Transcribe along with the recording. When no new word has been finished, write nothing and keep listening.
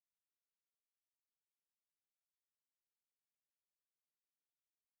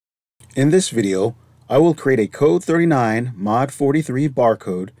In this video, I will create a Code 39 Mod 43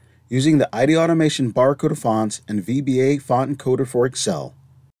 barcode using the IDAutomation Barcode Fonts and VBA font encoder for Excel.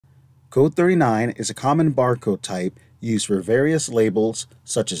 Code 39 is a common barcode type used for various labels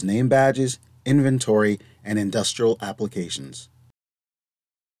such as name badges, inventory, and industrial applications.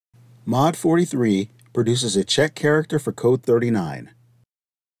 Mod 43 produces a check character for Code 39.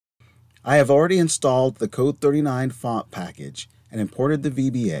 I have already installed the Code 39 font package and imported the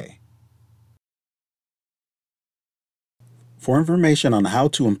VBA. For information on how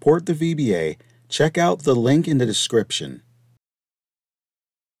to import the VBA, check out the link in the description.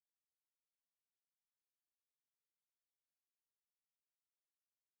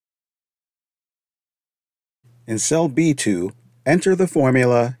 In cell B2, enter the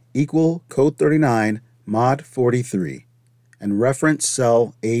formula equal Code 39 Mod 43 and reference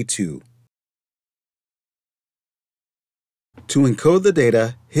cell A2. To encode the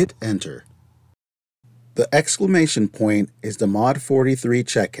data, hit Enter. The exclamation point is the Mod 43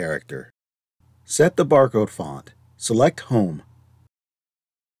 check character. Set the barcode font. Select Home.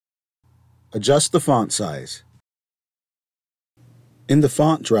 Adjust the font size. In the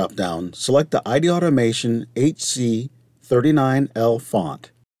font drop-down, select the IDAutomation HC39L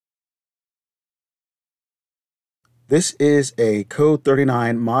font. This is a Code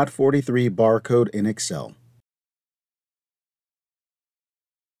 39 Mod 43 barcode in Excel.